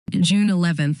June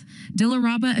 11th,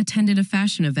 Dilraba attended a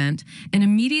fashion event and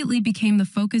immediately became the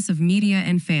focus of media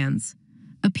and fans.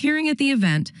 Appearing at the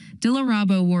event,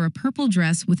 Dilraba wore a purple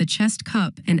dress with a chest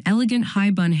cup and elegant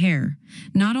high-bun hair.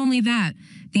 Not only that,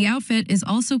 the outfit is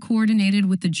also coordinated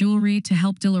with the jewelry to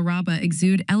help Dilraba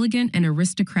exude elegant and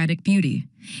aristocratic beauty.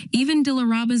 Even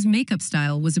Dilraba's makeup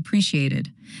style was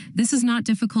appreciated. This is not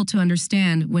difficult to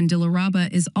understand when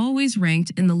Dilraba is always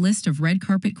ranked in the list of red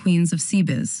carpet queens of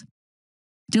CBiz.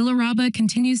 Dilraba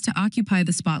continues to occupy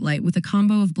the spotlight with a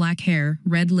combo of black hair,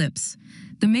 red lips.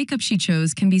 The makeup she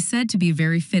chose can be said to be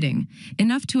very fitting,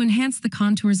 enough to enhance the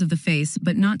contours of the face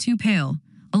but not too pale.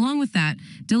 Along with that,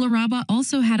 Dilraba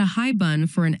also had a high bun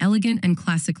for an elegant and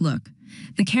classic look.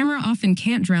 The camera often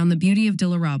can't drown the beauty of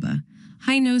Dilraba.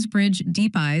 High nose bridge,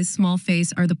 deep eyes, small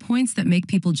face are the points that make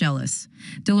people jealous.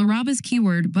 Dilraba's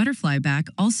keyword, butterfly back,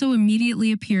 also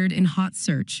immediately appeared in hot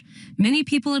search. Many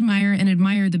people admire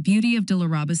the beauty of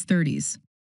Dilraba's 30s.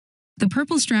 The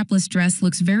purple strapless dress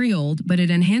looks very old, but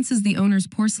it enhances the owner's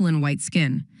porcelain white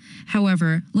skin.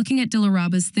 However, looking at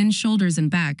Dilraba's thin shoulders and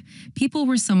back, people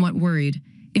were somewhat worried.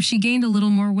 If she gained a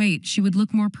little more weight, she would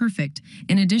look more perfect.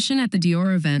 In addition, at the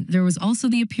Dior event, there was also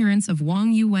the appearance of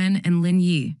Wang Yu Wen and Lin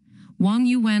Yi. Wang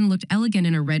Yu Wen looked elegant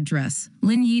in a red dress.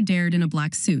 Lin Yi dared in a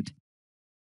black suit.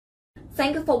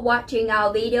 Thank you for watching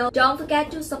our video. Don't forget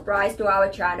to subscribe to our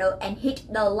channel and hit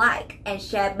the like and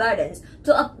share buttons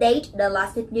to update the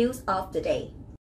latest news of the day.